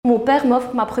Mon père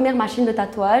m'offre ma première machine de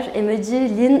tatouage et me dit «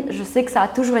 Lynn, je sais que ça a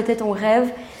toujours été ton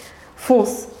rêve,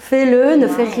 fonce, fais-le, ne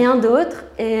fais rien d'autre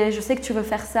et je sais que tu veux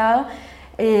faire ça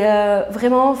et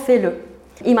vraiment fais-le ».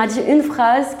 Il m'a dit une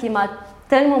phrase qui m'a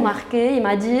tellement marquée, il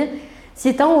m'a dit «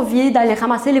 Si tu as envie d'aller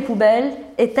ramasser les poubelles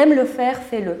et t'aimes le faire,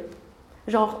 fais-le ».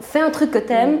 Genre, fais un truc que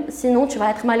t'aimes, sinon tu vas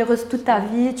être malheureuse toute ta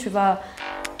vie, tu vas…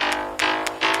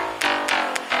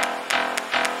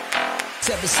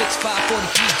 7, 6, 5,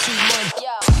 4, 3, 2, 1.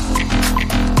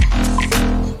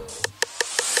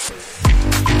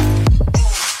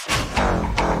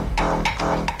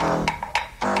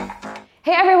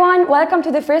 Hey everyone, welcome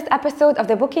to the first episode of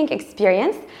the Booking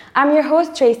Experience. I'm your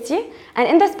host Tracy, and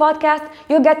in this podcast,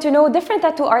 you'll get to know different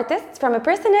tattoo artists from a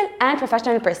personal and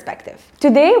professional perspective.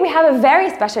 Today, we have a very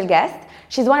special guest.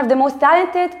 She's one of the most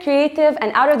talented, creative,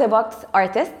 and out-of-the-box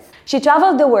artists. She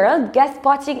traveled the world, guest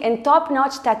spotting in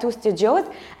top-notch tattoo studios,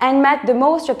 and met the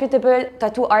most reputable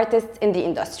tattoo artists in the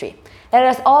industry. Let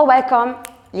us all welcome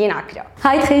Lynn Acra.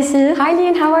 Hi Tracy. Hi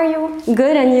Lynn, how are you?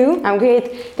 Good, and you? I'm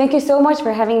great. Thank you so much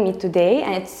for having me today,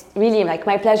 and it's really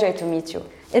my pleasure to meet you.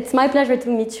 It's my pleasure to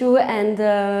meet you, and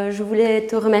je voulais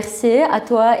te remercier à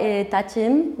toi et ta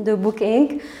team de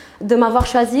Booking de m'avoir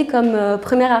choisi comme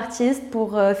première artiste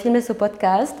pour filmer ce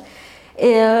podcast.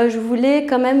 Et je voulais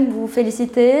quand même vous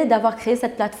féliciter d'avoir créé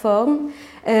cette plateforme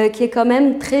qui est quand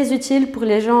même très utile pour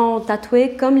les gens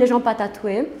tatoués comme les gens pas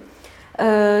tatoués.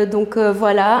 Donc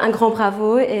voilà, un grand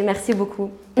bravo et merci beaucoup.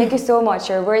 Thank you so much.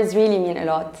 Your words really mean a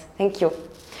lot. Thank you.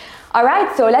 All right,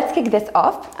 so let's kick this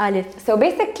off. Allez. So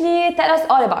basically, tell us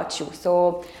all about you.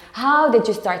 So how did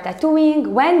you start tattooing?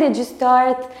 When did you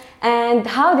start? And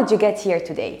how did you get here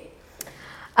today?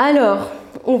 Alors,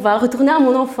 on va retourner à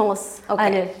mon enfance. Okay.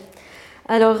 Allez.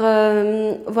 Alors,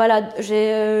 voilà,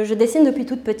 je dessine depuis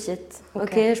toute petite.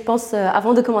 Okay. Je pense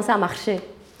avant de commencer à marcher.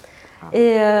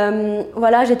 Et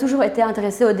voilà, j'ai toujours été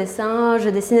intéressée au dessin. Je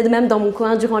dessinais de même dans mon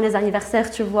coin durant les anniversaires,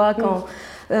 tu vois,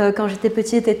 quand j'étais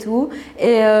petite et tout.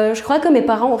 Et je crois que mes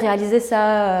parents ont réalisé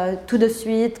ça tout de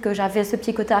suite, que j'avais ce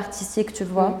petit côté artistique, tu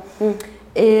vois.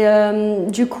 Et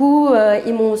du coup,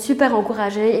 ils m'ont super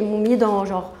encouragée. Ils m'ont mis dans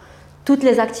genre toutes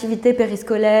les activités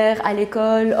périscolaires, à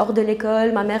l'école, hors de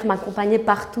l'école. Ma mère m'accompagnait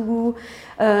partout.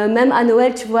 Même à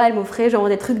Noël, tu vois, elle m'offrait genre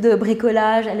des trucs de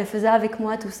bricolage. Elle les faisait avec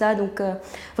moi, tout ça. Donc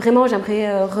vraiment,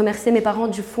 j'aimerais remercier mes parents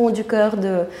du fond du cœur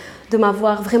de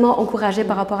m'avoir vraiment encouragée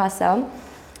par rapport à ça.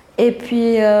 Et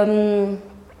puis,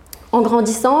 en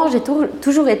grandissant, j'ai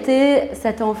toujours été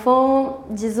cet enfant,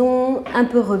 disons, un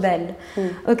peu rebelle.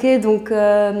 Ok, donc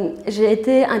j'ai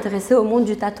été intéressée au monde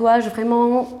du tatouage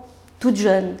vraiment toute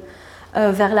jeune.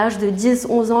 Vers l'âge de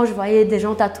 10-11 ans, je voyais des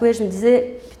gens tatoués, je me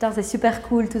disais « Putain, c'est super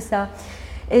cool tout ça ».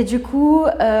 Et du coup,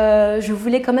 je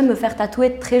voulais quand même me faire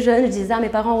tatouer très jeune. Je disais à mes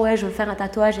parents « Ouais, je veux faire un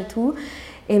tatouage et tout ».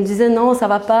 Et ils me disaient « Non, ça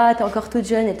va pas, t'es encore toute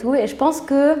jeune et tout ». Et je pense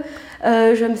que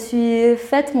je me suis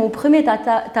faite mon premier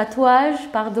tatouage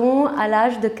à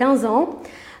l'âge de 15 ans,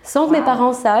 sans que mes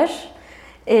parents sachent.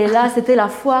 Et là, c'était la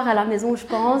foire à la maison, je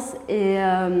pense. Et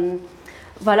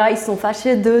voilà, ils se sont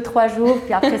fâchés 2-3 jours,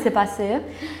 puis après c'est passé.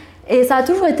 Et ça a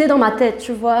toujours été dans ma tête,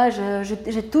 tu vois,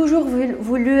 j'ai toujours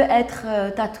voulu être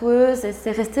tatoueuse et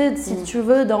c'est resté, si tu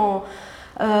veux, dans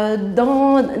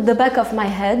the back of my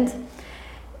head.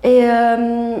 Et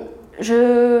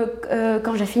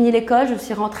quand j'ai fini l'école, je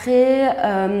suis rentrée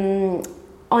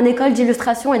en école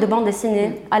d'illustration et de bande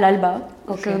dessinée à l'Alba.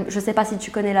 Donc, je ne sais pas si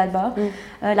tu connais l'Alba,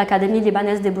 l'Académie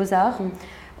libanaise des beaux-arts,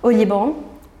 au Liban.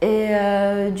 Et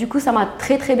du coup, ça m'a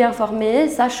très très bien formée,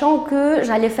 sachant que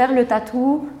j'allais faire le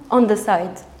tatou on the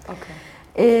side.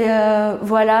 Et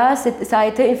voilà, ça a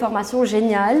été une formation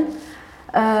géniale.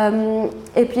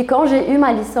 Et puis quand j'ai eu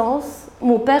ma licence,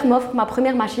 mon père m'offre ma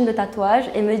première machine de tatouage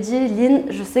et me dit « Lynn,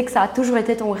 je sais que ça a toujours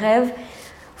été ton rêve,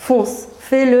 fonce,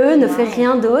 fais-le, ne fais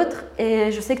rien d'autre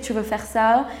et je sais que tu veux faire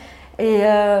ça et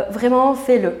vraiment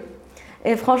fais-le ».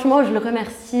 Et franchement, je le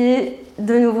remercie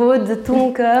de nouveau de tout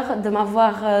mon cœur de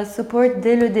m'avoir support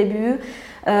dès le début.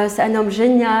 C'est un homme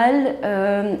génial.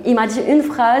 Il m'a dit une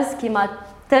phrase qui m'a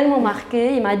tellement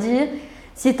marquée. Il m'a dit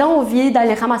 « Si tu as envie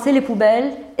d'aller ramasser les poubelles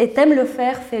et t'aimes le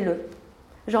faire, fais-le ».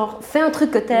 Genre, fais un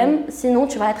truc que t'aimes, sinon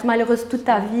tu vas être malheureuse toute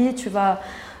ta vie. Tu vas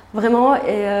vraiment…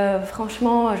 Et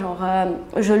franchement, genre,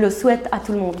 je le souhaite à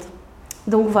tout le monde.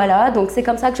 Donc voilà, donc c'est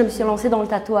comme ça que je me suis lancée dans le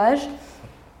tatouage.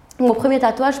 Mon premier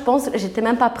tatouage, je pense, j'étais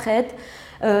même pas prête.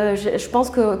 Je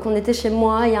pense qu'on était chez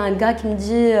moi, il y a un gars qui me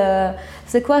dit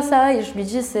c'est quoi ça? Et je lui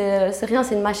dis c'est rien,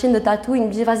 c'est une machine de tatou. Il me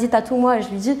dit vas-y tatoue-moi. Et je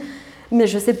lui dis mais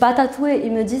je sais pas tatouer.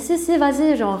 Il me dit si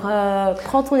vas-y, genre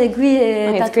prends ton aiguille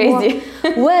et tatoue-moi.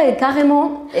 Ouais,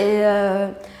 carrément. Et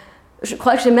Je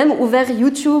crois que j'ai même ouvert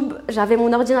YouTube, j'avais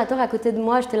mon ordinateur à côté de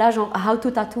moi, j'étais là genre how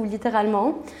to tattoo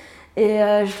littéralement. Et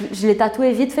je l'ai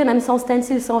tatoué vite fait, même sans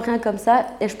stencil, sans rien comme ça.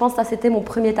 Et je pense que ça c'était mon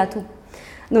premier tatou.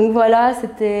 Donc voilà,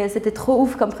 c'était trop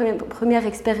ouf comme première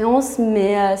expérience,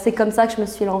 mais c'est comme ça que je me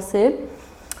suis lancée.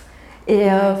 Et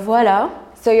voilà.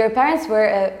 So your parents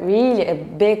were really a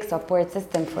big support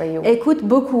system for you. Écoute,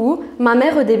 beaucoup. Ma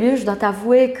mère au début, je dois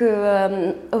t'avouer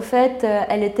que, au fait,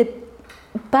 elle était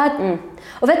pas.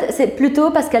 Au fait, c'est plutôt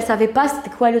parce qu'elle savait pas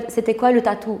c'était quoi le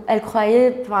tatou. Elle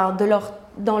croyait, enfin,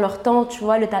 dans leur temps, tu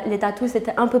vois, les tatous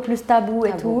c'était un peu plus tabou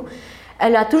et tout.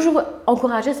 Elle a toujours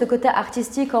encouragé ce côté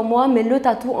artistique en moi, mais le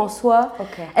tatou en soi,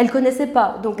 elle connaissait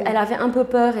pas. Donc elle avait un peu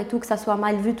peur et tout, que ça soit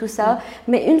mal vu, tout ça.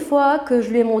 Mais une fois que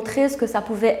je lui ai montré ce que ça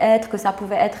pouvait être,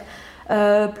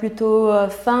 plutôt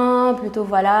fin, plutôt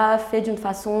voilà, fait d'une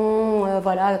façon,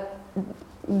 voilà,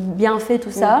 bien fait, tout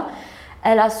ça.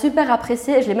 Elle a super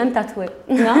apprécié, je l'ai même tatoué.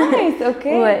 Nice, ok.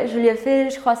 Ouais, je lui ai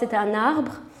fait, je crois, c'était un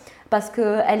arbre. Parce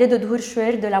qu'elle est de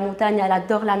Dhurshwer, de la montagne, elle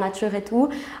adore la nature et tout,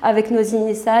 avec nos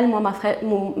initiales, moi,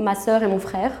 ma soeur et mon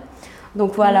frère.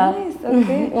 Donc voilà. Nice,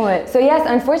 okay. Ouais. So yes,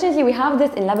 unfortunately we have this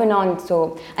in Lebanon,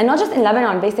 and not just in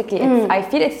Lebanon, basically, I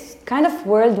feel it's kind of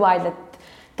worldwide that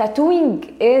tattooing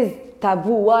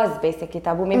was basically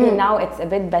taboo. Maybe now it's a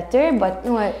bit better, but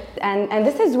and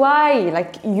this is why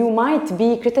like you might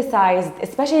be criticized,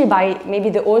 especially by maybe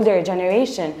the older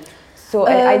generation. So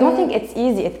I don't think it's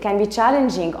easy. It can be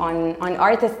challenging on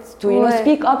artists to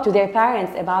speak up to their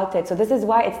parents about it. So this is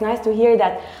why it's nice to hear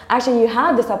that actually you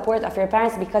had the support of your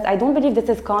parents, because I don't believe this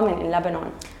is common in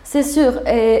Lebanon. C'est sûr,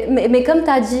 mais comme tu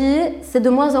as dit, c'est de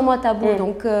moins en moins tabou.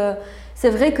 Donc c'est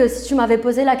vrai que si tu m'avais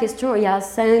posé la question il y a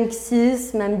 5,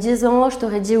 6, même 10 ans, je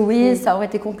t'aurais dit oui, ça aurait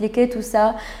été compliqué, tout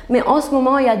ça. Mais en ce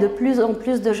moment, il y a de plus en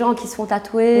plus de gens qui se font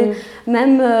tatouer,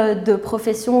 même de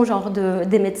professions, genre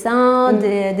des médecins,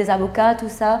 des avocats, tout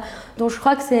ça. Donc je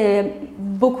crois que c'est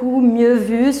beaucoup mieux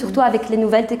vu, surtout avec les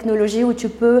nouvelles technologies où tu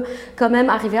peux quand même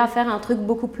arriver à faire un truc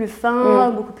beaucoup plus fin,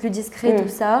 beaucoup plus discret, tout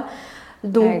ça.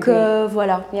 Donc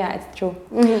voilà. Yeah, it's true.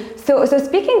 So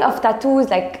speaking of tattoos,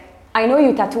 like I know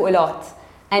you tattoo a lot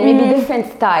and maybe different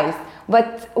styles, but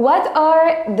what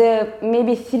are the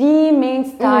maybe 3 main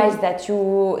styles that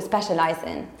you specialize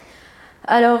in?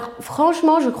 Alors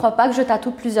franchement, je crois pas que je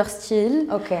tatoue plusieurs styles.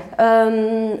 Ok.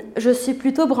 Je suis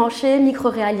plutôt branchée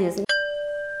micro-réalisme.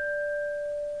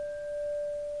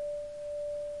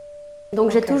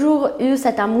 Donc j'ai toujours eu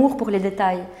cet amour pour les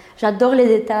détails. J'adore les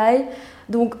détails.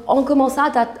 Donc en commençant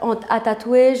à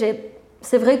tatouer,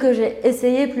 c'est vrai que j'ai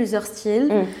essayé plusieurs styles.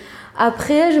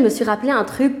 Après, je me suis rappelé un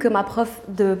truc que ma prof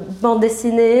de bande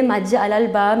dessinée m'a dit à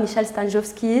l'Alba, Michel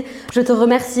Stanjowski. Je te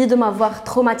remercie de m'avoir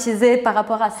traumatisée par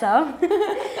rapport à ça.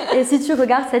 Et si tu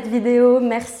regardes cette vidéo,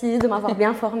 merci de m'avoir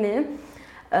bien formée.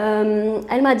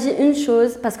 Elle m'a dit une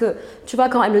chose, parce que tu vois,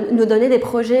 quand elle nous donnait des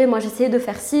projets, moi j'essayais de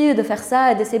faire ci, de faire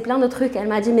ça, d'essayer plein de trucs. Elle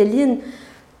m'a dit, mais Lynn,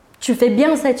 tu fais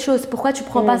bien cette chose, pourquoi tu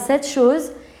prends pas cette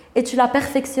chose et tu la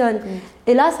perfectionnes?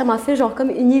 Et là, ça m'a fait genre comme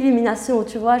une illumination,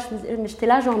 tu vois. J'étais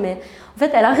là genre, mais en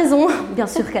fait, elle a raison, bien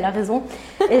sûr qu'elle a raison.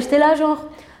 Et j'étais là genre,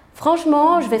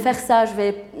 franchement, je vais faire ça.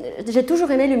 J'ai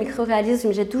toujours aimé le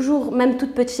micro-réalisme, j'ai toujours, même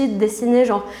toute petite, dessiné,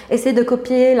 genre, essayer de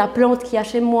copier la plante qu'il y a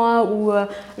chez moi ou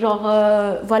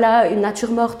voilà, une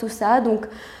nature morte, tout ça. Donc,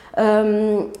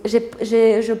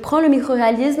 je prends le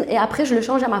micro-réalisme et après, je le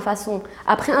change à ma façon.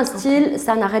 Après, un style,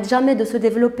 ça n'arrête jamais de se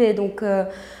développer. Donc,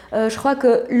 je crois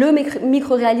que le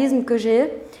micro-réalisme que j'ai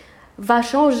va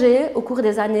changer au cours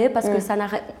des années parce que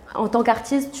en tant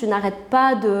qu'artiste, tu n'arrêtes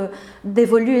pas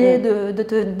d'évoluer, de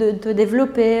te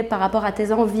développer par rapport à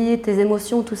tes envies, tes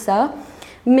émotions, tout ça.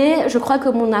 Mais je crois que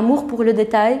mon amour pour le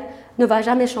détail ne va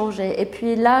jamais changer. Et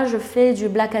puis là, je fais du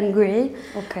black and grey.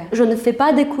 Je ne fais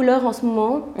pas des couleurs en ce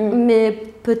moment, mais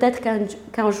peut-être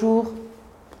qu'un jour,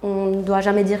 on ne doit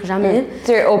jamais dire jamais.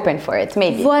 So you're open for it,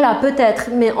 maybe. Voilà, peut-être,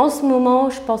 mais en ce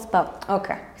moment, je pense pas.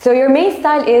 Okay. So your main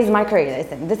style is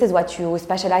microrealism. This is what you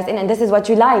specialize in and this is what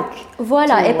you like.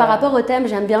 Voilà, et par rapport au thème,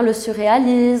 j'aime bien le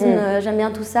surréalisme, j'aime bien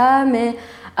tout ça, mais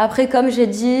après, comme j'ai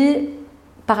dit,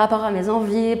 par rapport à mes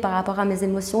envies, par rapport à mes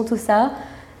émotions, tout ça,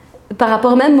 par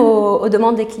rapport même aux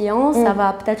demandes des clients, ça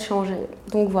va peut-être changer.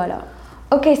 Donc voilà.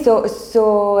 Okay,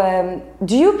 so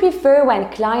do you prefer when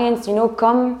clients,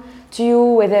 come to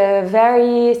you with a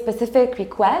very specific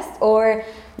request, or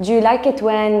do you like it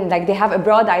when like they have a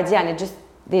broad idea and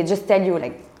they just tell you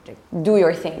like do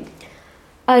your thing?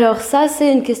 Alors ça,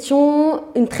 c'est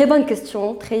une très bonne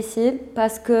question, Tracy,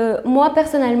 parce que moi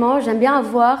personnellement, j'aime bien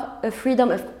avoir a freedom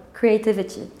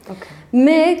creativity.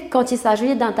 Mais quand il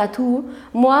s'agit d'un tatou,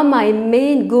 moi, my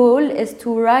main goal is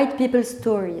to write people's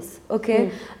stories.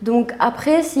 Donc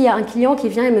après, s'il y a un client qui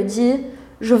vient et me dit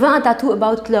je veux un tatou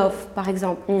about love, par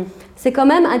exemple. C'est quand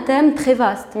même un thème très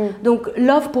vaste. Donc,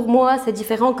 love pour moi, c'est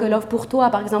différent que love pour toi,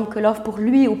 par exemple, que love pour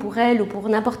lui ou pour elle ou pour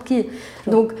n'importe qui.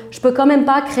 Donc, je peux quand même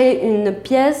pas créer une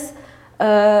pièce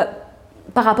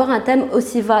par rapport à un thème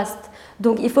aussi vaste.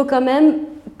 Donc, il faut quand même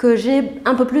que j'ai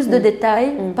un peu plus de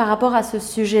détails par rapport à ce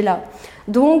sujet-là.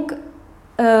 Donc,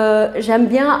 j'aime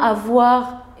bien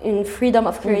avoir une freedom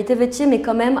of creativity, mais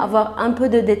quand même avoir un peu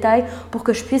de détails pour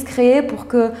que je puisse créer, pour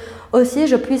que aussi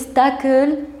je puisse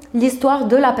tackle l'histoire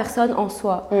de la personne en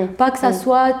soi. Pas que ça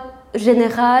soit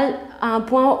général à un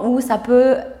point où ça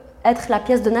peut être la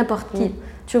pièce de n'importe qui.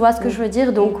 Tu vois ce que je veux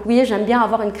dire? Donc oui, j'aime bien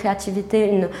avoir une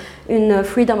créativité, une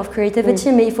freedom of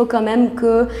creativity, mais il faut quand même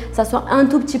que ça soit un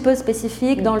tout petit peu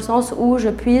spécifique dans le sens où je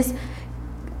puisse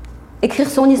écrire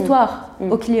son histoire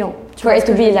au client. For it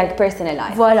to be like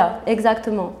personalized. Voilà,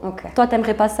 exactement. Toi,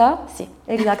 t'aimerais pas ça? Si.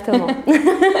 Exactement.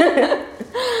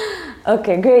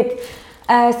 Okay, great.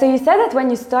 So you said that when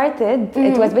you started,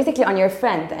 it was basically on your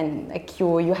friend, and like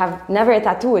you have never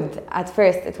tattooed at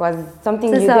first. It was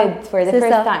something you did for the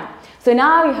first time. So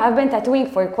now you have been tattooing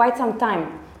for quite some time.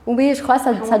 Oui, je crois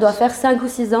que ça doit faire 5 ou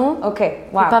 6 ans. Okay,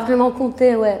 wow. Faut pas vraiment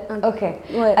compter, ouais. Okay.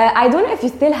 Ouais. I don't know if you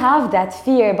still have that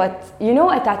fear, but you know,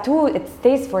 a tattoo, it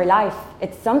stays for life.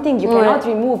 It's something you cannot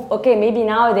remove. Okay, maybe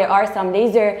now there are some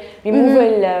laser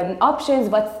removal options,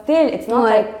 but still, it's not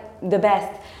like the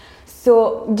best.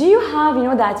 So, do you have, you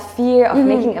know, that fear of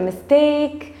making a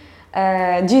mistake?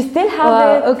 Do you still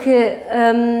have it?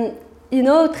 Okay. You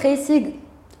know, Tracy,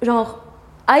 genre,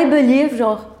 I believe,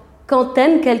 genre, quand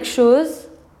t'aimes quelque chose,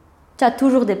 tu as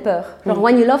toujours des peurs. Genre,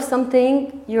 when you love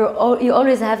something, you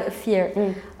always have a fear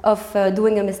of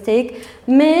doing a mistake.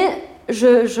 Mais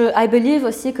I believe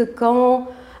aussi que quand,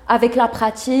 avec la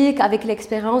pratique, avec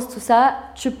l'expérience, tout ça,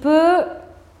 tu peux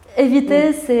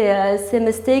éviter ces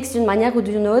mistakes d'une manière ou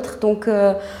d'une autre. Donc,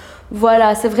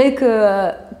 voilà, c'est vrai que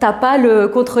t'as pas le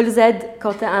contrôle Z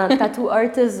quand tu es un tattoo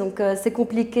artist, donc c'est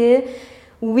compliqué.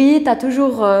 Oui, tu as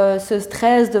toujours ce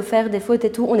stress de faire des fautes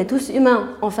et tout. On est tous humains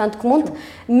en fin de compte.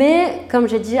 Mais comme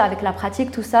j'ai dit, avec la pratique,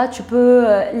 tout ça, tu peux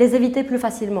les éviter plus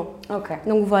facilement. Okay.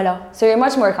 Donc voilà. So you're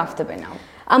much more comfortable now.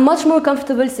 I'm much more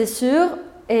comfortable, c'est sûr.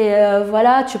 Et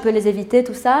voilà, tu peux les éviter,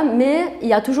 tout ça. Mais il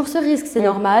y a toujours ce risque, c'est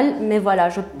normal. Mais voilà,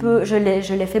 je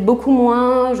l'ai fait beaucoup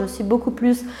moins. Je suis beaucoup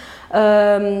plus,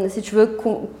 si tu veux,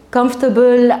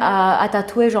 comfortable à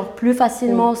tatouer genre plus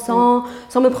facilement sans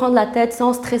me prendre la tête,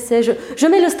 sans stresser. Je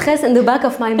mets le stress in the back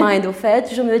of my mind au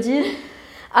fait. Je me dis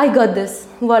I got this.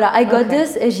 Voilà, I got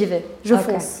this et j'y vais. Je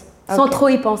fonce sans trop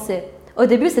y penser. Au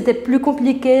début, c'était plus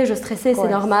compliqué, je stressais, c'est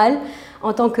normal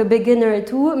en tant que beginner et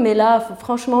tout, mais là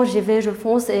franchement, j'y vais, je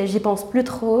fonce et j'y pense plus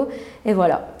trop et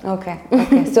voilà. Okay.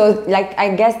 So like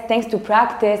I guess thanks to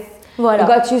practice, you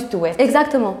got used to it.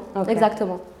 Exactement.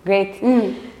 Exactement. Great.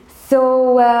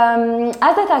 So,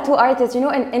 as a tattoo artist, you know,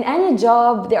 in any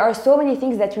job, there are so many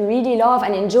things that we really love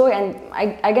and enjoy, and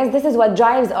I guess this is what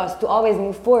drives us to always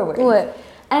move forward. Ouais.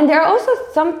 And there are also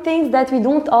some things that we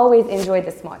don't always enjoy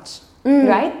this much,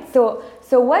 right? So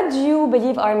what do you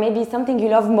believe are maybe something you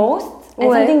love most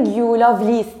and something you love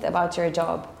least about your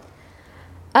job?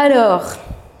 Alors,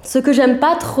 ce que j'aime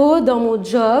pas trop dans mon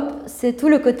job, c'est tout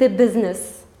le côté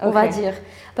business, on va dire.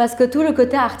 Parce que tout le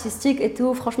côté artistique et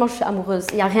tout, franchement, je suis amoureuse.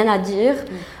 Il n'y a rien à dire.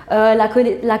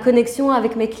 La connexion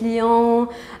avec mes clients,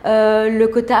 le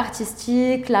côté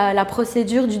artistique, la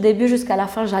procédure du début jusqu'à la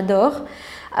fin, j'adore.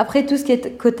 Après, tout ce qui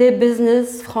est côté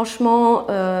business, franchement,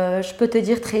 je peux te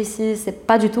dire, Tracy, c'est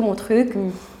pas du tout mon truc.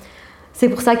 C'est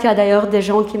pour ça qu'il y a d'ailleurs des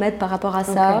gens qui m'aident par rapport à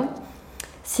ça.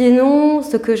 Sinon,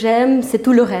 ce que j'aime, c'est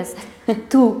tout le reste.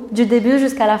 Tout, du début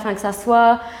jusqu'à la fin, que ça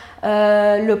soit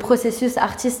le processus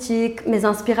artistique, mes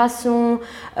inspirations,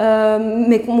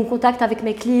 mon contact avec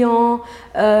mes clients,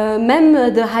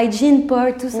 même the hygiene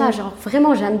part, tout ça. Genre,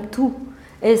 vraiment, j'aime tout.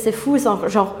 Et c'est fou,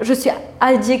 genre, je suis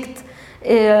addict.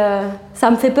 Et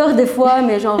ça me fait peur des fois,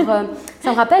 mais genre,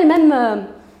 ça me rappelle même...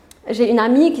 j'ai une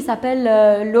amie qui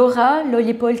s'appelle Laura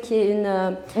Lollipole, qui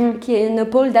est une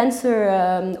pole dancer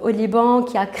au Liban,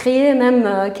 qui a créé même,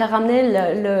 qui a ramené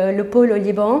le pole au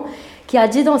Liban, qui a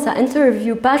dit dans sa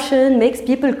interview, passion makes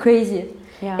people crazy.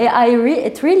 Et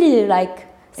it really, like,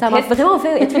 ça m'a vraiment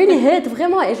fait, it really hit,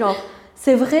 vraiment, et genre,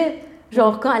 c'est vrai.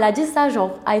 Genre, quand elle a dit ça,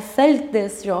 genre, I felt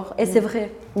this, genre, et c'est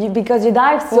vrai. Because you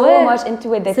dive so much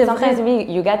into it that sometimes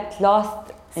you get lost.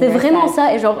 C'est vraiment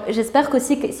ça, et genre, j'espère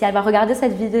qu'aussi que si elle va regarder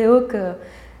cette vidéo,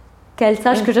 qu'elle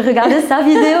sache que j'ai regardé sa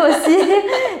vidéo aussi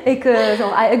et que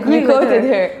genre I agree You with quoted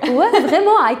her. her. Ouais,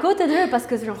 vraiment, I quoted her parce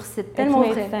que genre c'est tellement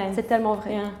makes vrai. sense. C'est tellement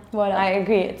vrai. Yeah. Voilà. I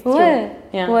agree. It's true. Ouais.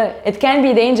 Yeah. Ouais. It can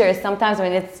be dangerous sometimes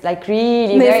when it's like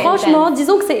really Mais very franchement, intense.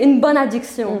 disons que c'est une bonne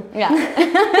addiction. Yeah.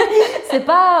 C'est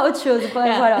pas autre chose.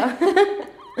 Yeah. Voilà.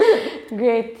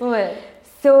 Great. Ouais.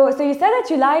 So you said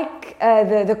that you like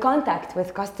the contact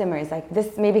with customers, like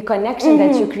this maybe connection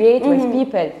that you create with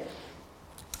people.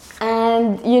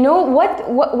 And you know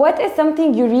what is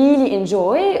something you really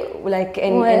enjoy, like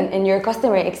in your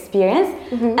customer experience,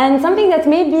 and something that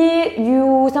maybe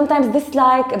you sometimes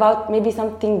dislike about maybe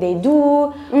something they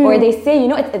do, or they say, you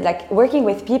know, it like working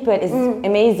with people is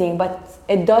amazing, but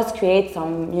it does create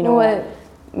some, you know,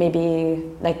 maybe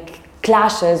like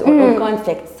clashes or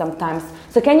conflicts sometimes.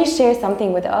 So can you share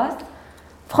something with us?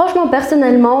 Franchement,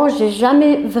 personnellement, j'ai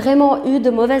jamais vraiment eu de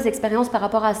mauvaise expérience par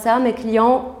rapport à ça. Mes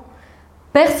clients,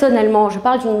 personnellement, je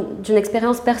parle d'une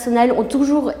expérience personnelle, ont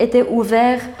toujours été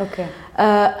ouverts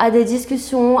à des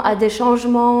discussions, à des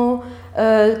changements.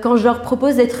 Quand je leur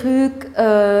propose des trucs,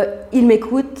 ils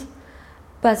m'écoutent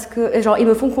parce que genre, ils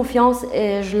me font confiance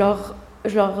et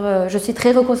je suis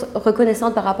très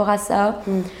reconnaissante par rapport à ça.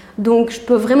 Donc, je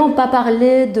peux vraiment pas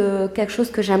parler de quelque chose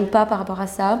que j'aime pas par rapport à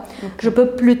ça. Je peux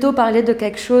plutôt parler de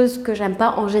quelque chose que j'aime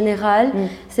pas en général.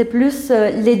 C'est plus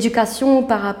l'éducation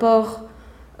par rapport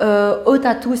au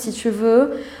tatou, si tu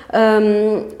veux.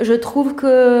 Je trouve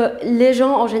que les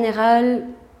gens en général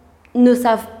ne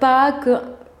savent pas que,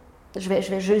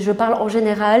 je parle en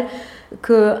général,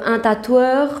 qu'un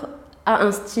tatoueur a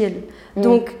un style.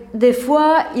 Donc des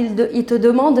fois, il te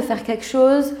demande de faire quelque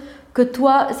chose que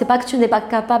toi, c'est pas que tu n'es pas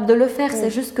capable de le faire, c'est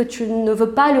juste que tu ne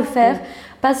veux pas le faire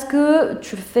parce que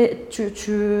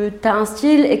tu as un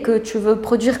style et que tu veux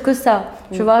produire que ça.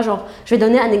 Tu vois, genre, je vais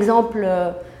donner un exemple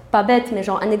pas bête, mais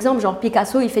genre un exemple, genre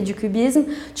Picasso, il fait du cubisme,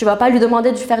 tu vas pas lui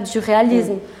demander de faire du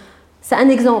réalisme. C'est un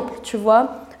exemple, tu vois.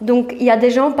 Donc il y a des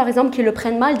gens, par exemple, qui le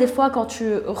prennent mal des fois quand tu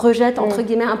rejettes entre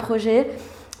guillemets un projet,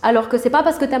 alors que c'est pas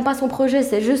parce que tu n'aimes pas son projet,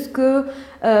 c'est juste que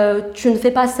tu ne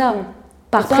fais pas ça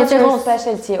par préférence.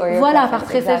 Voilà, par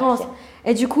préférence. Exact.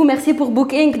 Et du coup, merci pour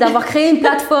Booking d'avoir créé une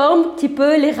plateforme qui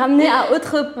peut les ramener à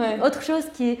autre chose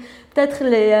qui peut-être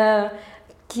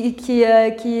qui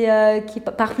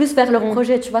part plus vers leur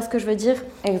projet, tu vois ce que je veux dire?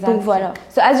 Exactly. Donc voilà.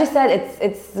 So as you said,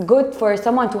 it's good for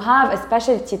someone to have a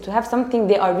specialty, to have something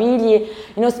they are really,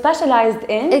 you know, specialized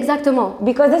in. Exactement.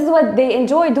 Because this is what they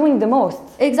enjoy doing the most.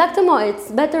 Exactement.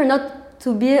 It's better not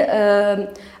to be a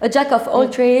jack of all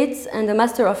trades and a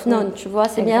master of none. Tu vois,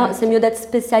 c'est bien, c'est mieux d'être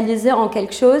spécialisé en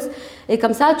quelque chose. Et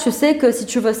comme ça, tu sais que si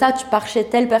tu veux ça, tu pars chez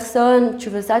telle personne. Tu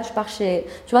veux ça, tu pars chez.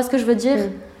 Tu vois ce que je veux dire?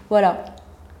 Voilà.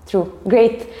 True.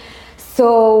 Great.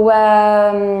 So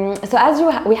as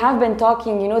we have been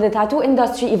talking, you know, the tattoo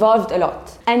industry evolved a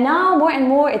lot. And now more and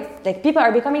more, it's like people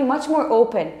are becoming much more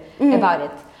open about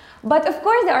it. But of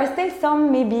course, there are still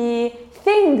some maybe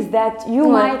things that you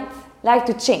might like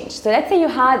to change. So let's say you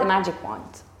had a magic wand.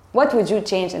 What would you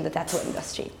change in the tattoo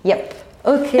industry? Yep.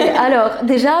 Ok, alors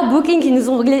déjà, Booking, ils nous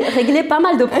ont réglé pas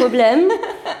mal de problèmes.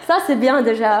 Ça, c'est bien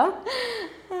déjà.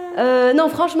 Non,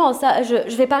 franchement, ça,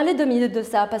 je vais parler 2 minutes de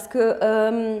ça parce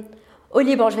que au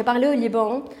Liban, je vais parler au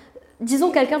Liban. Disons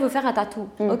quelqu'un veut faire un tatou,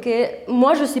 ok.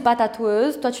 Moi, je suis pas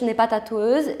tatoueuse, toi, tu n'es pas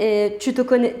tatoueuse et tu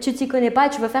t'y connais pas et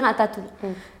tu veux faire un tatou.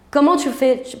 Comment tu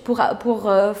fais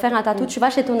pour faire un tatou? Tu vas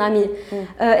chez ton ami.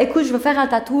 Écoute, je veux faire un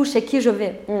tatou, chez qui je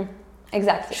vais?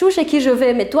 Exact. Je suis chez qui je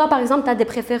vais, mais toi, par exemple, tu as des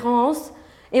préférences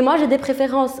et moi, j'ai des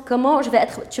préférences. Comment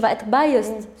tu vas être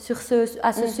biased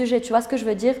à ce sujet, tu vois ce que je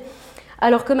veux dire?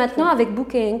 Alors que maintenant, avec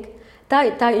Booking, tu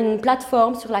as une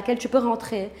plateforme sur laquelle tu peux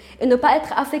rentrer et ne pas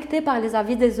être affecté par les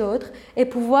avis des autres et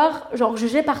pouvoir genre,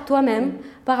 juger par toi-même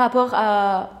par rapport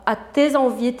à tes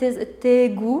envies, tes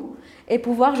goûts et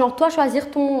pouvoir genre, toi choisir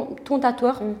ton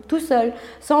tatoueur tout seul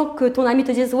sans que ton ami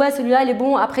te dise « ouais, celui-là, il est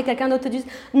bon », après quelqu'un d'autre te dise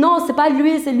 « non, c'est pas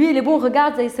lui, c'est lui, il est bon,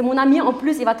 regarde, c'est mon ami en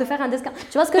plus, il va te faire un dessin ».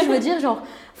 Tu vois ce que je veux dire? Genre,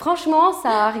 franchement,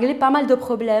 ça a réglé pas mal de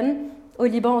problèmes, au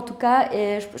Liban en tout cas,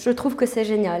 et je trouve que c'est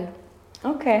génial.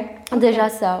 Okay. Déjà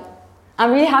ça.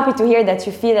 I'm really happy to hear that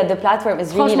you feel that the platform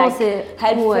is really like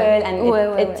helpful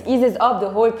and it eases up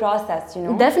the whole process, you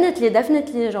know.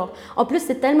 Definitely, genre. En plus,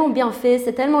 c'est tellement bien fait,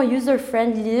 c'est tellement user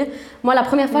friendly. Moi, la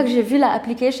première fois que j'ai vu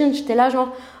l'application, j'étais là genre,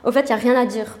 au fait, il y a rien à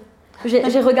dire.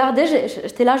 J'ai regardé,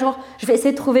 j'étais là genre, je vais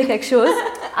essayer de trouver quelque chose.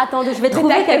 Attendez, je vais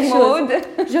trouver quelque chose.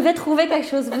 Je vais trouver quelque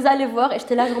chose. Vous allez voir. Et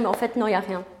j'étais là genre, mais en fait, non, il y a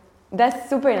rien. That's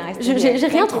super nice. J'ai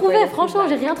rien trouvé, franchement,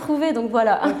 j'ai rien trouvé, donc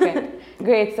voilà. Okay,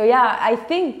 great. So yeah, I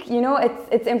think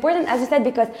it's important as you said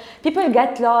because people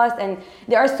get lost and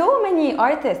there are so many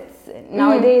artists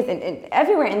nowadays and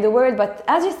everywhere in the world. But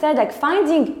as you said, like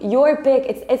finding your pick,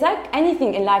 it's like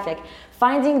anything in life, like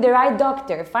finding the right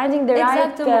doctor, finding the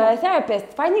right therapist,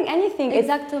 finding anything.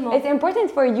 Exactement. It's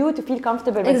important for you to feel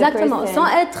comfortable with the person. Sans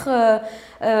être,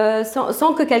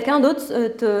 sans que quelqu'un d'autre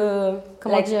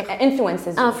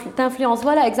t'influence.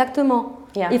 Voilà, exactement.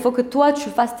 Yeah. Il faut que toi, tu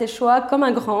fasses tes choix comme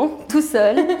un grand, tout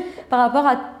seul, par rapport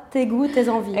à tes goûts, tes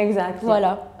envies. Exactly.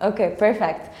 Voilà. Okay,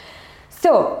 perfect.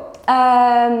 So,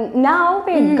 now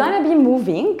we're gonna be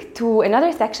moving to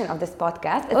another section of this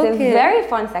podcast. It's a very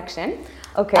fun section.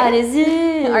 Okay.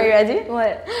 Allez-y. Are you ready?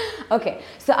 Ouais. Okay.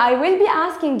 So I will be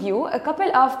asking you a couple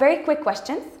of very quick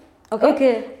questions.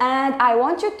 Okay. And I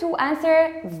want you to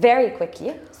answer very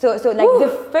quickly. So like the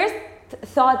first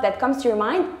thought that comes to your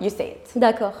mind, you say it.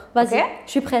 D'accord. Vas-y. Okay?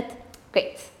 Je suis prête.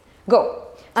 Great. Go.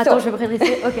 Attends, je vais me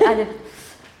redresser. Ok, allez.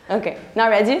 Okay. Now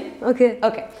ready? Okay.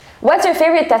 Okay. What's your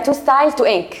favorite tattoo style to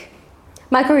ink?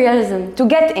 Microrealism. To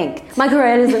get inked?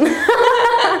 Microrealism.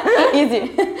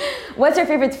 Easy. What's your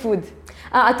favorite food?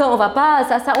 Ah, attends, on va pas,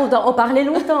 on doit en parler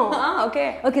longtemps. Ah, ok.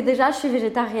 Ok, déjà, je suis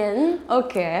végétarienne.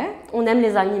 Ok. On aime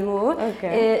les animaux. Ok.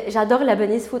 Et j'adore la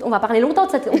Lebanese food. On va parler longtemps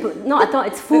de cette... Non, attends,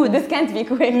 it's food. This can't be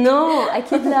quick. Non,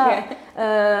 akid là.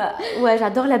 Ouais,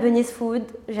 j'adore la Lebanese food.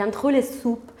 J'aime trop les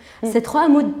soupes. C'est trop un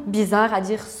mot bizarre à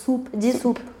dire soupe. Dis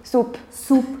soupe. Soupe.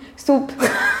 Soupe. Soupe.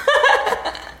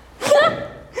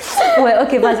 Ouais,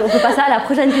 ok, vas-y, on peut passer à la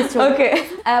prochaine question. Ok.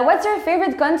 What's your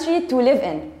favorite country to live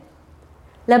in?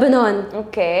 Lebanon.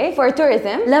 Ok, for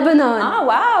tourism. Lebanon. Ah,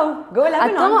 wow. Go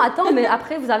Lebanon. Attends, mais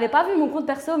après, vous avez pas vu mon compte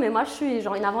perso, mais moi, je suis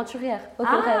genre une aventurière.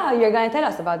 You're gonna tell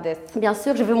us about this. Bien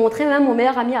sûr, je vais montrer même mon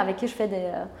meilleur ami avec qui je fais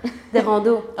des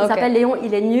randos. Il s'appelle Léon,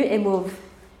 il est nu et mauve.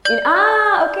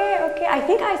 Ok. I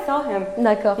think I saw him.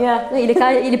 D'accord. Yeah.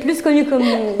 Il est plus connu que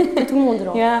tout le monde,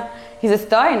 genre. Yeah. He's a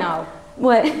star now.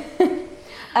 Ouais.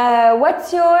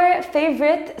 What's your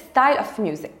favorite style of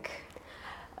music?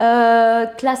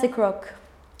 Classic rock.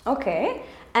 Okay.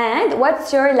 And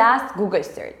what's your last Google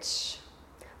search?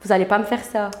 Vous allez pas me faire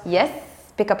ça. Yes.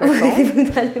 Pick up your phone.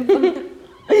 Vous allez pas.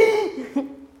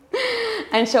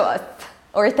 And show us.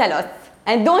 Or tell us.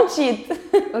 And don't cheat.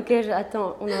 Ok,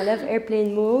 attends. On enlève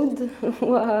airplane mode.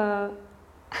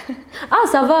 Ah,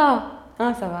 ça va.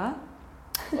 Ah, ça va.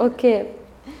 Ok.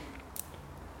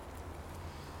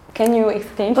 Can you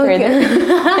explain further?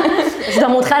 Je dois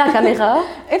montrer à la caméra.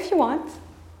 If you want.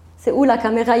 C'est où la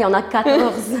caméra? Il y en a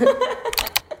 14.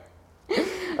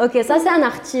 Ok, ça c'est un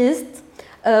artiste,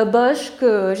 Bosch,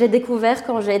 que j'ai découvert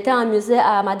quand j'ai été à un musée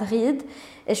à Madrid.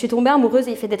 Et je suis tombée amoureuse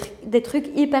et il fait des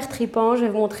trucs hyper tripants. Je vais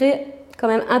vous montrer quand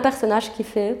même un personnage qu'il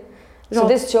fait. Genre...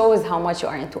 So this shows how much you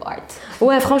are into art.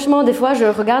 Ouais, franchement, des fois je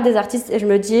regarde des artistes et je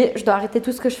me dis, je dois arrêter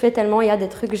tout ce que je fais tellement il y a des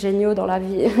trucs géniaux dans la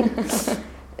vie.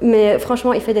 Mais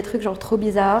franchement, il fait des trucs genre trop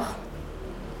bizarres.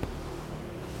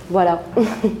 Voilà.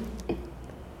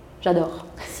 J'adore.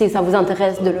 Si ça vous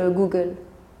intéresse de le Google.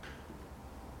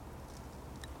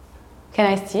 Can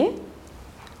I see?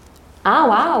 Ah,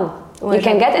 wow! Ouais, you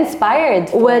can get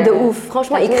inspired. Ouais, de ouf.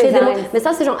 Franchement, il crée des mots. Nice. Mais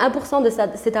ça, c'est genre 1% de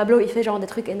ses tableaux. Il fait genre des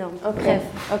trucs énormes. Okay. Bref.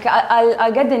 Okay,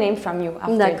 I'll get the name from you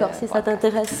after. D'accord, si ça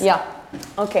t'intéresse. Yeah.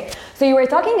 Okay. So you were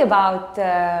talking about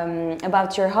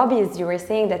your hobbies. You were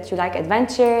saying that you like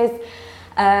adventures.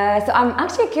 So I'm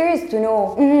actually curious to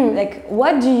know, like,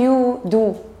 what do you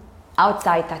do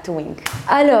outside tattooing?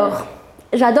 Alors,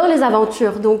 j'adore les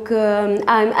aventures. Donc,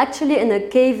 I'm actually in a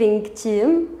caving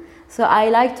team. So I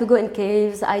like to go in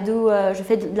caves. Je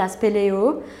fais de la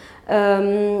spéléo.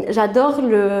 J'adore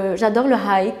le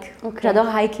hike. Okay. J'adore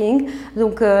hiking.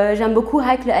 Donc, j'aime beaucoup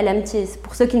hike le LMT.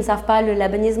 Pour ceux qui ne savent pas, le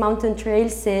Lebanese Mountain Trail,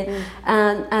 c'est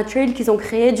un trail qu'ils ont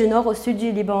créé du nord au sud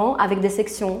du Liban avec des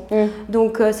sections.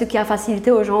 Donc, ce qui a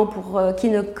facilité aux gens qui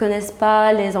ne connaissent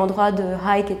pas les endroits de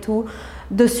hike et tout,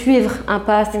 de suivre un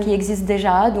pass qui existe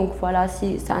déjà. Donc voilà,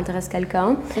 si ça intéresse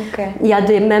quelqu'un. Okay. Il y a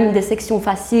même des sections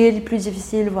faciles, plus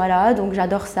difficiles, voilà. Donc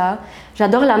j'adore ça.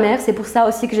 J'adore la mer, c'est pour ça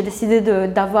aussi que j'ai décidé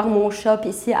d'avoir mon shop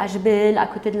ici à Jbel, à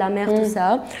côté de la mer, tout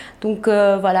ça. Donc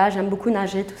voilà, j'aime beaucoup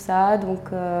nager, tout ça. Donc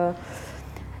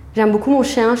j'aime beaucoup mon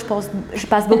chien, je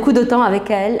passe beaucoup de temps avec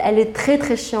elle. Elle est très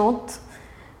très chiante,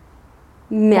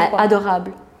 mais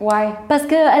adorable. Why? Parce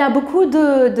qu'elle a beaucoup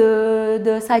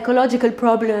de psychological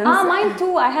problems. Ah, mine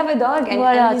too. I have a dog and,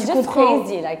 voilà, and he's just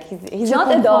crazy. Like he's not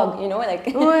a dog, you know. Like,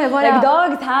 ouais, voilà. like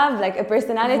dogs have like a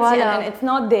personality and it's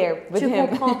not there with him.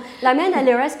 Tu comprends. La mienne, elle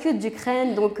est rescued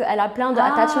d'Ukraine, donc elle a plein de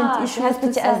attachment issues. She has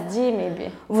PTSD maybe.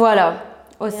 Voilà,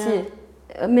 aussi.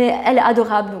 mais elle est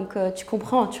adorable, donc tu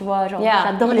comprends, tu vois, genre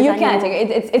j'adore les animaux.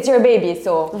 It's your baby,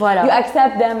 so voilà. you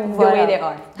accept them the way they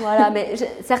are. Voilà, mais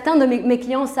certains de mes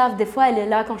clients savent, des fois elle est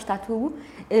là quand je tatoue,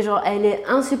 et genre elle est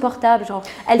insupportable, genre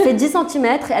elle fait 10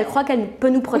 cm, elle croit qu'elle peut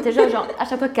nous protéger, genre à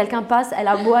chaque fois que quelqu'un passe, elle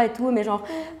aboie et tout, mais genre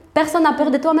personne n'a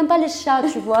peur de toi, même pas les chats,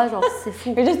 tu vois, genre c'est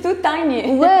fou. You're just too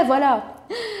tiny. Ouais, voilà.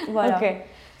 Okay.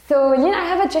 So, Lynn, I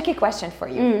have a tricky question for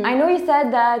you. I know you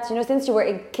said that, since you were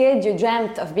a kid, you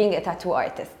dreamt of being a tattoo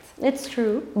artist. It's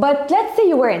true. But let's say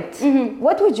you weren't.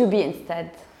 What would you be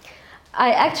instead?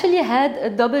 I actually had a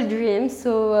double dream,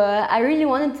 so I really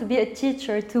wanted to be a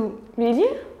teacher too. Really?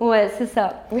 Ouais, c'est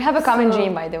ça. We have a common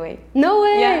dream, by the way. No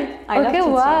way! Yeah, I love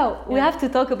teaching. Wow. Yeah. We have to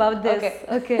talk about this.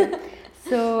 Okay.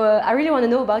 So, I really want to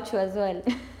know about you as well.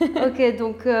 Ok,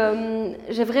 donc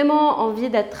j'ai vraiment envie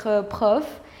d'être prof.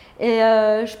 Et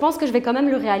je pense que je vais quand même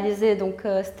le réaliser, donc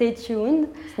stay tuned.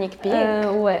 Sneak peek.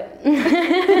 Ouais,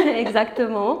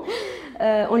 exactement.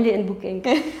 Only in booking.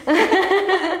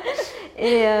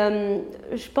 Et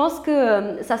je pense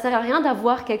que ça sert à rien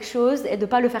d'avoir quelque chose et de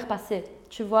pas le faire passer,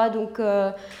 tu vois. Donc,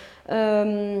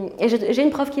 et j'ai une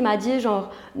prof qui m'a dit,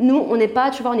 genre, nous, on n'est pas,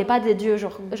 tu vois, on n'est pas des dieux.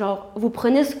 Genre, vous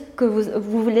prenez ce que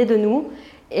vous voulez de nous.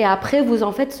 Et après, vous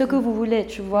en faites ce que vous voulez,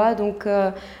 tu vois. Donc,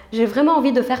 j'ai vraiment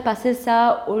envie de faire passer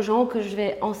ça aux gens que je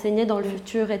vais enseigner dans le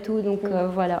futur et tout. Donc,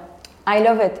 voilà. I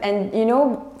love it. And,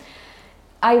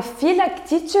 I feel like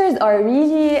teachers are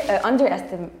really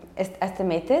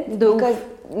underestimated. Because,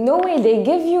 no way, they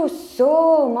give you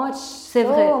so much. C'est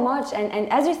vrai. So much. And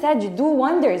as you said, you do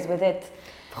wonders with it.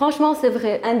 Franchement, c'est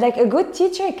vrai. And like a good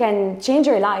teacher can change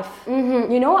your life.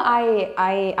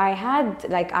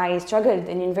 I struggled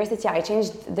in university. I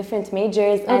changed different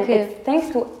majors, and it's thanks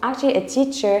to actually a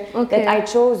teacher that I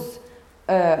chose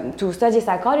to study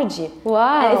psychology.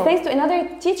 Wow. And it's thanks to another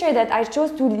teacher that I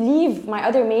chose to leave my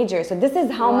other major. So this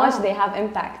is how much they have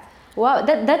impact. Wow,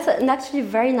 that's an actually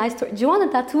very nice story. Do you want a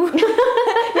tattoo?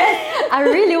 Yes, I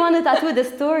really want to tattoo the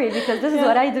story because this is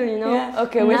what I do, Yeah.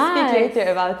 Okay, we'll speak later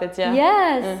about it,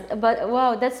 Yes, but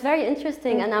wow, that's very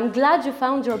interesting and I'm glad you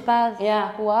found your path.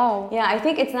 Yeah. Wow. Yeah, I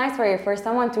think it's nice for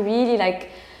someone to really like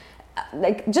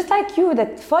just like you,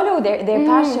 that follow their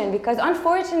passion, because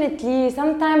unfortunately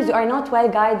sometimes you are not well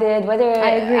guided, whether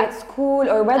at school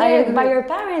or whether by your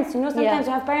parents. Sometimes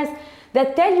you have parents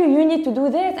that tell you need to do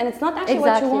this and it's not actually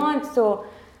what you want. So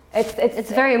it's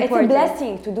very important. It's a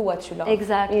blessing to do what you love.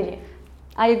 Exactly. Really.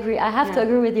 I agree. I have to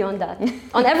agree with you on that.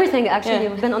 On everything, actually.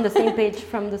 We've been on the same page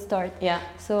from the start. Yeah.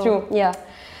 So, true. Yeah.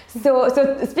 So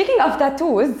speaking of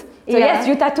tattoos, yes,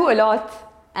 you tattoo a lot.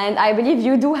 And I believe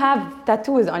you do have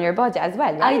tattoos on your body as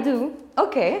well, right? I do.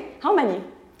 Okay. How many?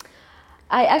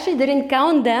 I actually didn't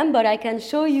count them, but I can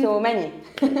show you. So many.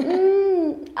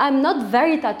 I'm not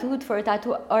very tattooed for a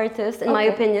tattoo artist, in my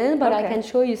opinion, but I can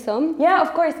show you some. Yeah,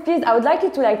 of course. Please, I would like you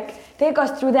to take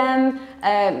us through them.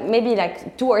 Maybe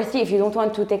 2 or 3 if you don't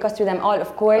want to take us through them all,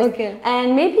 of course. Okay.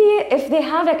 And maybe if they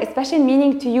have a special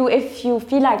meaning to you, if you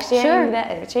feel like sharing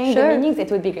the meanings,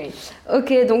 it would be great.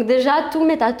 Ok, donc déjà, tous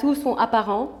mes tattoos sont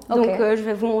apparents. Donc je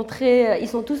vais vous montrer, ils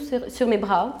sont tous sur mes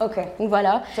bras. Ok. Donc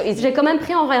voilà. So j'ai quand même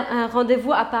pris un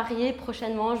rendez-vous à Paris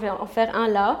prochainement, je vais en faire un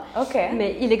là. Ok.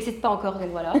 Mais il n'existe pas encore, donc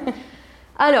voilà.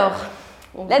 Alors,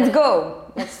 let's go.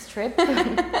 Let's strip.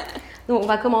 Donc on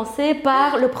va commencer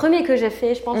par le premier que j'ai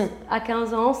fait, je pense à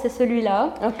 15 ans, c'est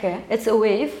celui-là. Okay. It's a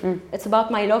wave. It's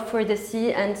about my love for the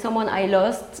sea and someone I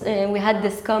lost, and we had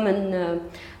this common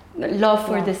love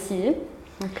for the sea.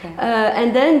 Okay.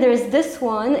 And then there's this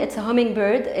one. It's a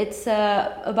hummingbird. It's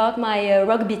about my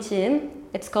rugby team.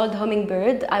 It's called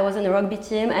Hummingbird. I was in a rugby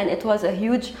team, and it was a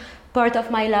huge part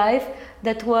of my life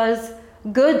that was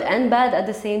good and bad at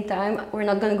the same time. We're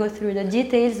not going to go through the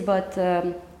details, but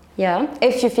yeah.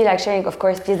 If you feel like sharing, of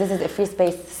course, please, this is a free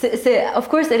space. Of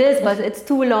course it is, but it's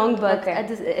too long. But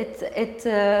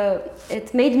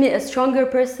it made me a stronger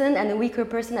person and a weaker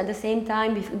person at the same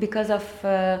time because of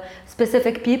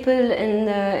specific people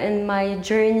in my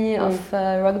journey of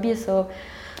rugby. So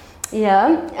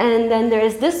yeah, and then there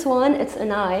is this one. It's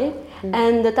an eye.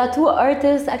 And the tattoo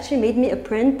artist actually made me a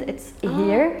print. It's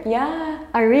here. Yeah.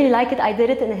 I really like it. I did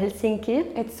it in Helsinki.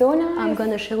 It's so nice. I'm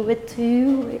gonna show it to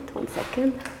you. Wait 1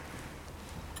 second.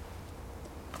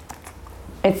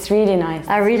 It's really nice.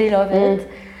 I really love it.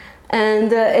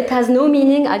 And it has no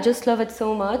meaning. I just love it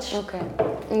so much. Okay.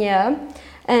 Yeah.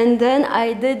 And then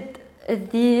I did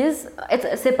these.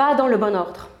 C'est pas dans le bon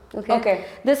ordre. Okay.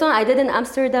 This one I did in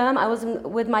Amsterdam. I was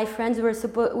with my friends. We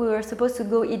were supposed to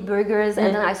go eat burgers,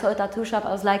 and then I saw a tattoo shop.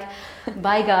 I was like,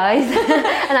 "Bye, guys!"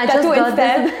 And I just got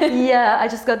this. Yeah, I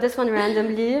just got this one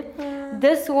randomly.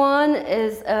 This one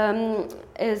is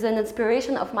an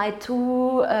inspiration of my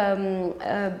two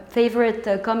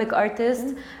favorite comic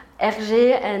artists,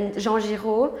 Hergé and Jean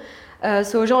Giraud.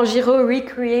 So Jean Giraud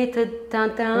recreated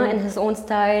Tintin in his own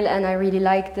style, and I really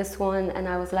liked this one, and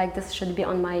I was like, this should be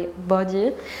on my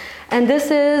body. And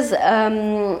this is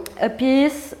a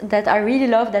piece that I really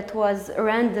love that was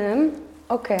random,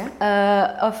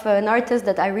 of an artist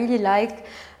that I really liked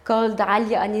called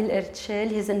Ali Anil Erchel.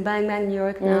 He's in Bang Bang, New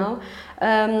York now.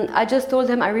 I just told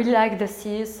him I really like the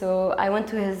sea, so I went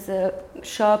to his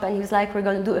shop and he was like, we're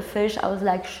gonna do a fish. I was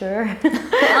like, sure.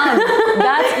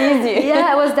 That's easy.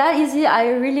 Yeah, it was that easy. I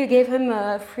really gave him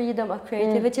freedom of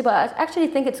creativity, but I actually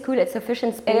think it's cool. It's a fish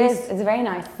in space. It is, it's very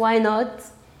nice. Why not?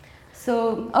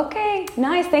 So, okay,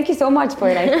 nice. Thank you so much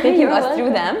for taking us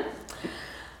through them.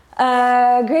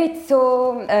 Great.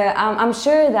 So I'm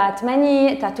sure that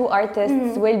many tattoo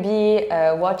artists will be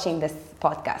watching this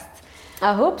podcast.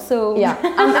 I hope so. Yeah,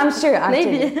 I'm sure. Actually.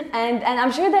 Maybe. And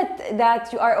I'm sure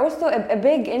that you are also a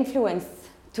big influence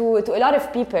to a lot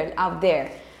of people out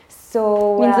there.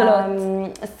 So means a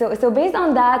lot. So based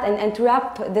on that, and to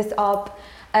wrap this up,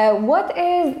 what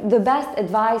is the best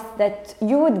advice that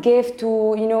you would give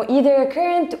to either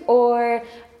current or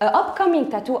upcoming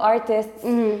tattoo artists,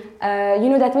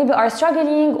 that maybe are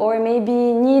struggling or maybe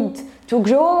need to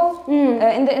grow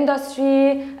in the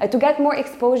industry, to get more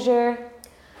exposure?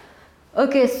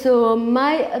 Okay, so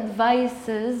my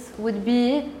advices would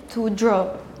be to draw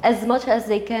as much as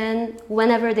they can,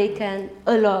 whenever they can,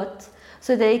 a lot,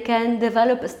 so they can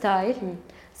develop a style.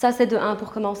 Ça, c'est de un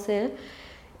pour commencer.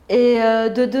 Et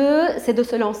de deux, c'est de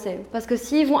se lancer. Parce que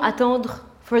s'ils vont attendre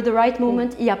for the right moment,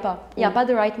 il n'y a pas. Il n'y a pas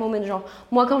de right moment. Genre,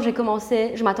 moi, quand j'ai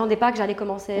commencé, je ne m'attendais pas que j'allais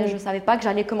commencer. Je ne savais pas que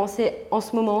j'allais commencer en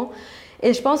ce moment.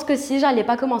 Et je pense que si je n'allais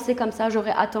pas commencer comme ça,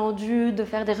 j'aurais attendu de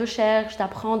faire des recherches,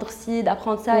 d'apprendre ci,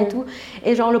 d'apprendre ça et tout.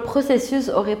 Et genre, le processus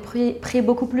aurait pris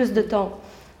beaucoup plus de temps.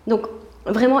 Donc,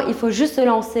 vraiment, il faut juste se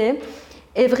lancer.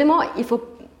 Et vraiment, il faut...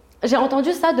 J'ai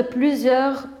entendu ça de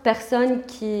plusieurs personnes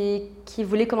qui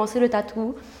voulaient commencer le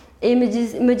tatou. Et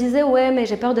me disaient, ouais, mais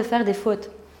j'ai peur de faire des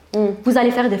fautes. Vous allez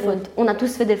faire des fautes. On a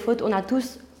tous fait des fautes, on a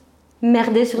tous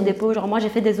merdé sur des peaux. Genre, moi, j'ai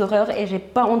fait des horreurs et j'ai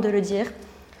pas honte de le dire.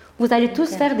 Vous allez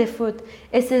tous faire des fautes.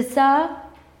 Et c'est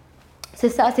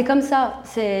comme ça.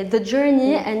 C'est the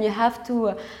journey and you have to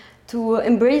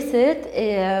embrace it.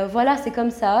 Et voilà, c'est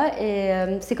comme ça. Et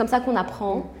c'est comme ça qu'on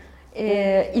apprend.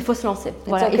 Et il faut se lancer.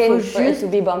 Voilà, okay, il faut juste to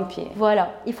be bumpy.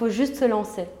 Voilà, il faut juste se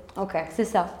lancer. Okay. C'est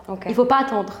ça. Okay. Il faut pas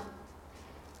attendre.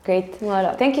 Great.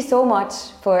 Voilà. Thank you so much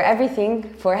for everything,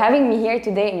 for having me here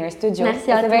today in your studio.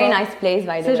 Merci à toi. It's a very nice place,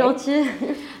 by the way. C'est gentil.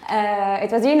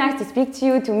 It was really nice to speak to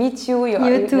you, to meet you.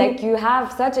 You too. Like, you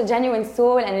have such a genuine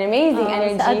soul and an amazing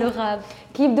energy. C'est adorable.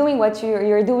 Keep doing what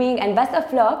you're doing, and best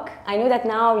of luck. I know that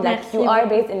now, Merci you are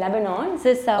based in Lebanon.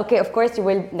 C'est ça. Okay, of course you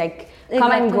will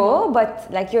come and go, but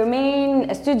your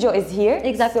main studio is here.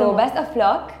 Exactement. So best of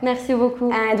luck. Merci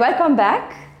beaucoup. And welcome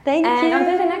back. Thank you. And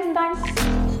until the next time.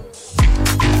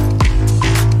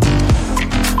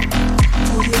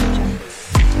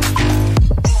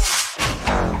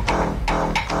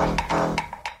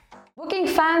 Booking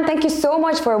fan, thank you so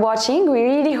much for watching. We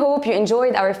really hope you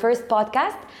enjoyed our first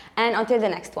podcast, and until the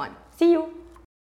next one. See you.